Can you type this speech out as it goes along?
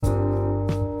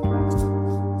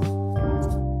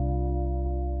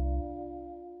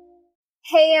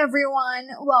everyone.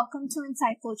 Welcome to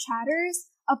Insightful Chatters,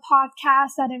 a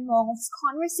podcast that involves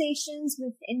conversations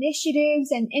with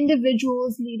initiatives and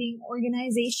individuals leading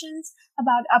organizations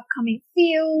about upcoming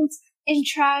fields,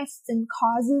 interests, and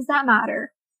causes that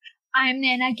matter. I'm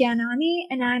Naina Gyanani,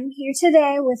 and I'm here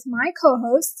today with my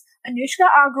co-hosts, Anushka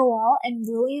Agrawal and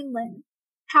Rulian Lin.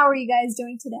 How are you guys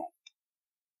doing today?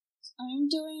 I'm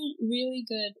doing really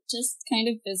good. Just kind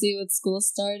of busy with school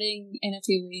starting in a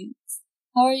few weeks.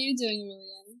 How are you doing,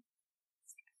 Rulian?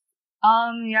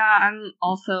 Yeah, I'm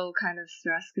also kind of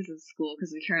stressed because of school,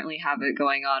 because we currently have it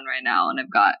going on right now, and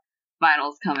I've got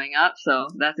finals coming up, so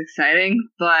that's exciting.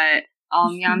 But,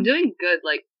 yeah, I'm doing good.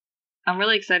 Like, I'm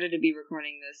really excited to be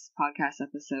recording this podcast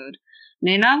episode.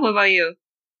 Naina, what about you?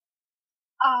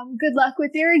 Good luck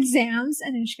with your exams,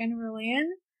 Anushka and Rulian.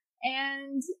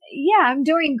 And yeah, I'm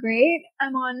doing great.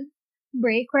 I'm on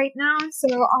break right now, so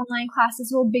online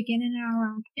classes will begin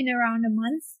in around a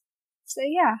month. So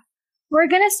yeah, we're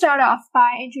gonna start off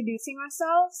by introducing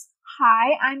ourselves.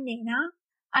 Hi, I'm Naina.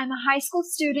 I'm a high school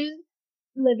student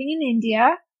living in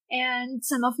India, and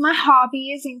some of my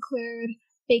hobbies include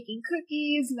baking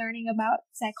cookies, learning about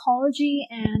psychology,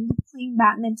 and playing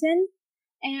badminton.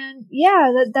 And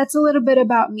yeah, that's a little bit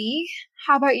about me.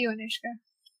 How about you, Anushka?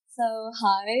 So,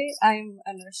 hi, I'm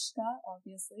Anushka,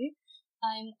 obviously.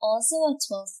 I'm also a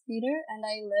 12th grader and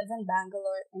I live in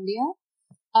Bangalore, India.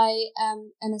 I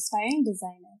am an aspiring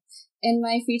designer. In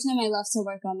my free time, I love to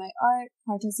work on my art,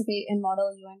 participate in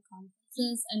Model UN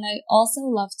conferences, and I also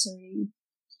love to read.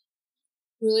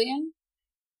 Rulian?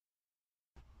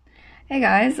 Hey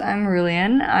guys, I'm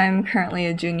Rulian. I'm currently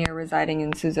a junior residing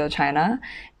in Suzhou, China,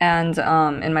 and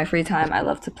in my free time, I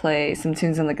love to play some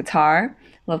tunes on the guitar.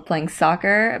 Love playing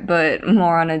soccer, but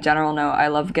more on a general note, I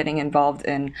love getting involved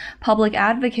in public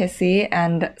advocacy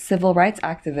and civil rights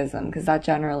activism because that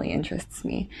generally interests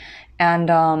me.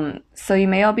 And so you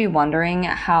may all be wondering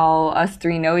how us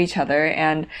three know each other.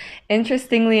 And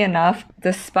interestingly enough,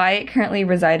 despite currently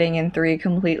residing in three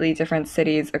completely different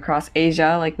cities across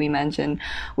Asia, like we mentioned,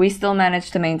 we still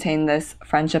managed to maintain this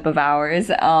friendship of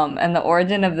ours. And the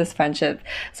origin of this friendship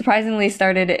surprisingly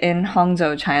started in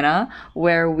Hangzhou, China,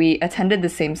 where we attended the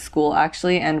same school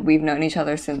actually, and we've known each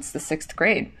other since the 6th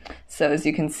grade. So as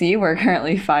you can see, we're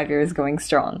currently 5 years going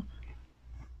strong.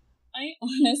 I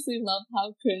honestly love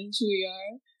how cringe we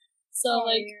are. So,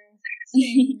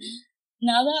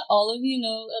 now that all of you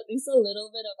know at least a little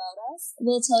bit about us,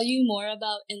 we'll tell you more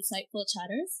about Insightful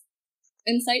Chatters.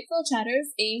 Insightful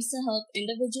Chatters aims to help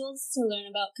individuals to learn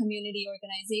about community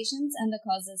organizations and the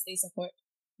causes they support,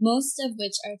 most of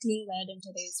which are teen-led in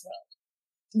today's world.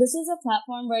 This is a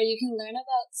platform where you can learn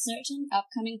about certain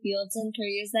upcoming fields and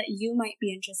careers that you might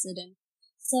be interested in.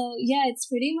 So yeah, it's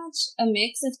pretty much a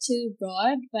mix of two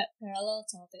broad but parallel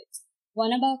topics.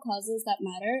 One about causes that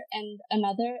matter and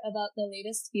another about the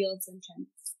latest fields and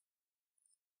trends.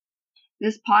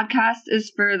 This podcast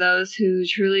is for those who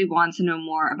truly want to know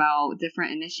more about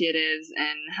different initiatives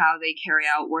and how they carry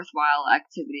out worthwhile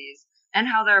activities and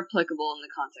how they're applicable in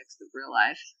the context of real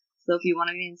life. So if you want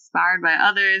to be inspired by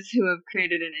others who have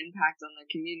created an impact on their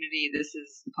community, this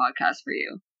is the podcast for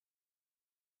you.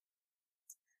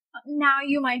 Now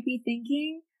you might be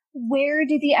thinking, where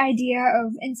did the idea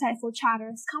of Insightful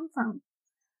Chatters come from?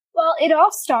 Well, it all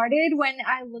started when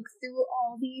I looked through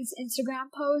all these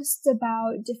Instagram posts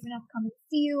about different upcoming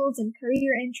fields and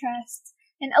career interests.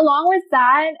 And along with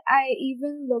that, I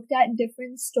even looked at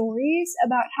different stories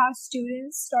about how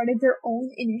students started their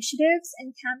own initiatives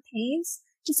and campaigns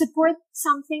to support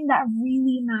something that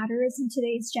really matters in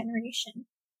today's generation.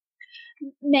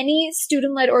 Many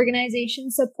student-led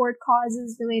organizations support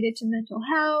causes related to mental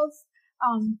health,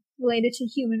 related to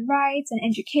human rights and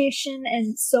education,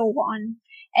 and so on.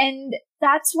 And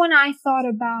that's when I thought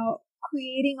about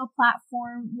creating a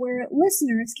platform where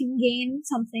listeners can gain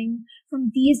something from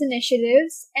these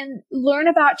initiatives and learn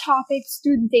about topics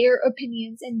through their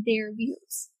opinions and their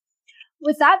views.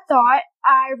 With that thought,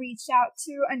 I reached out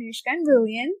to Anushka and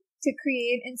Rulian to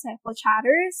create Insightful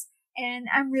Chatters, and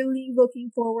I'm really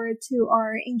looking forward to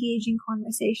our engaging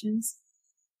conversations.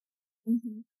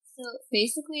 Mm-hmm. So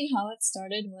basically how it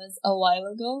started was a while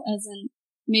ago, as in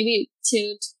maybe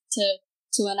 2 to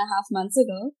 2.5 months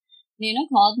ago. Naina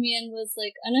called me and was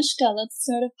like, Anushka, let's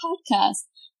start a podcast.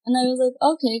 And I was like,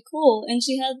 okay, cool. And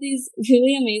she had these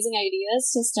really amazing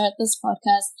ideas to start this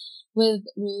podcast with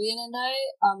Rulian and I.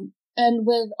 And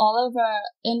with all of our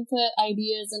input,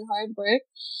 ideas, and hard work,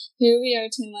 here we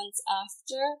are 2 months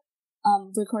after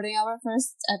recording our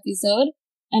first episode,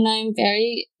 and I'm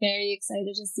very, very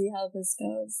excited to see how this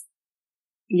goes.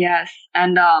 Yes,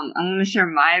 and I'm going to share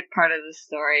my part of the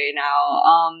story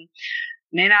now.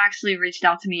 Nana actually reached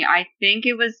out to me. I think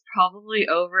it was probably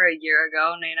over a year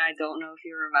ago. Nana, I don't know if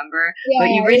you remember, but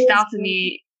you reached out to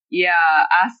me,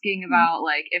 asking about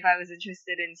like if I was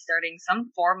interested in starting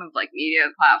some form of like media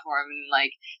platform and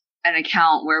like an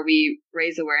account where we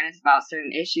raise awareness about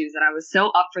certain issues. And I was so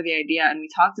up for the idea, and we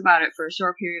talked about it for a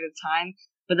short period of time,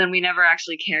 but then we never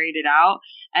actually carried it out.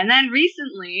 And then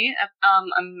recently,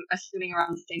 I'm assuming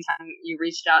around the same time you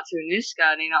reached out to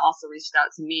Anushka, Nana also reached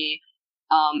out to me,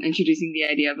 introducing the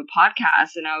idea of a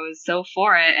podcast, and I was so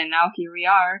for it, and now here we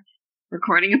are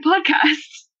recording a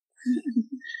podcast.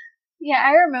 Yeah,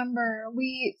 I remember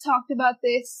we talked about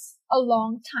this a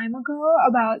long time ago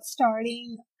about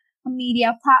starting a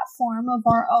media platform of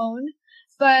our own,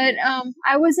 but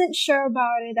I wasn't sure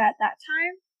about it at that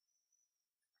time.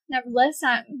 Nevertheless,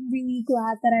 I'm really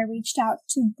glad that I reached out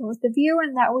to both of you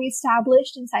and that we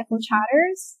established Insightful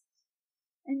Chatters.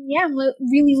 And yeah, I'm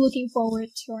really looking forward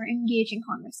to our engaging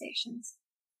conversations.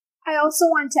 I also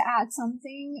want to add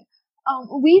something.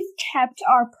 We've kept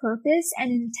our purpose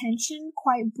and intention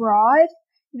quite broad,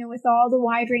 with all the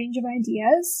wide range of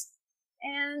ideas.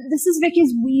 And this is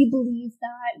because we believe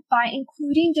that by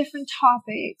including different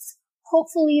topics,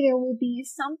 hopefully there will be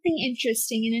something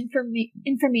interesting and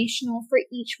informational for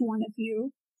each one of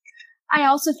you. I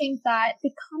also think that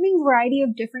the coming variety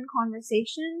of different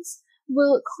conversations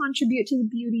will contribute to the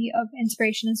beauty of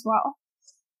inspiration as well.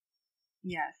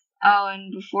 Yes. Oh,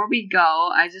 and before we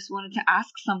go, I just wanted to ask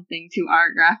something to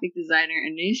our graphic designer,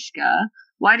 Anushka.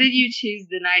 Why did you choose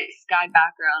the night sky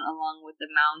background along with the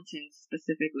mountains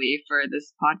specifically for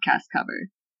this podcast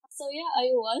cover? So yeah, I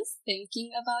was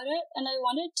thinking about it, and I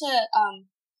wanted to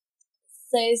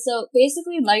say, so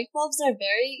basically light bulbs are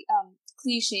very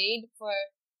cliched for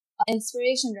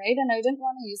inspiration, right? And I didn't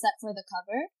want to use that for the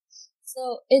cover.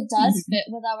 So it does fit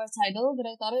with our title, but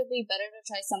I thought it would be better to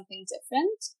try something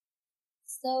different.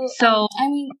 So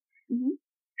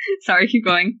Sorry, keep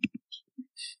going.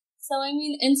 So,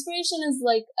 inspiration is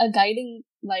like a guiding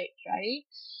light, right?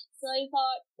 So I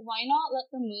thought, why not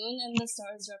let the moon and the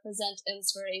stars represent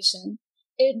inspiration?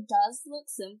 It does look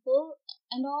simple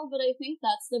and all, but I think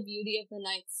that's the beauty of the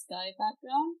night sky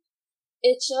background.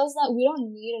 It shows that we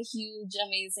don't need a huge,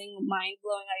 amazing,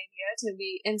 mind-blowing idea to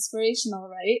be inspirational,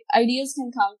 right? Ideas can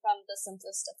come from the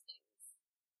simplest of things.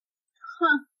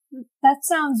 That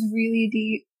sounds really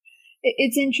deep.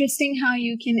 It's interesting how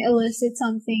you can elicit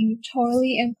something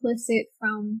totally implicit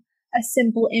from a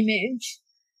simple image.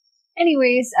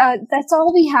 Anyways, that's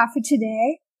all we have for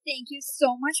today. Thank you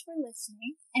so much for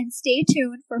listening, and stay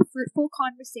tuned for fruitful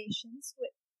conversations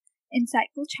with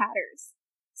Insightful Chatters.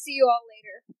 See you all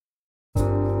later.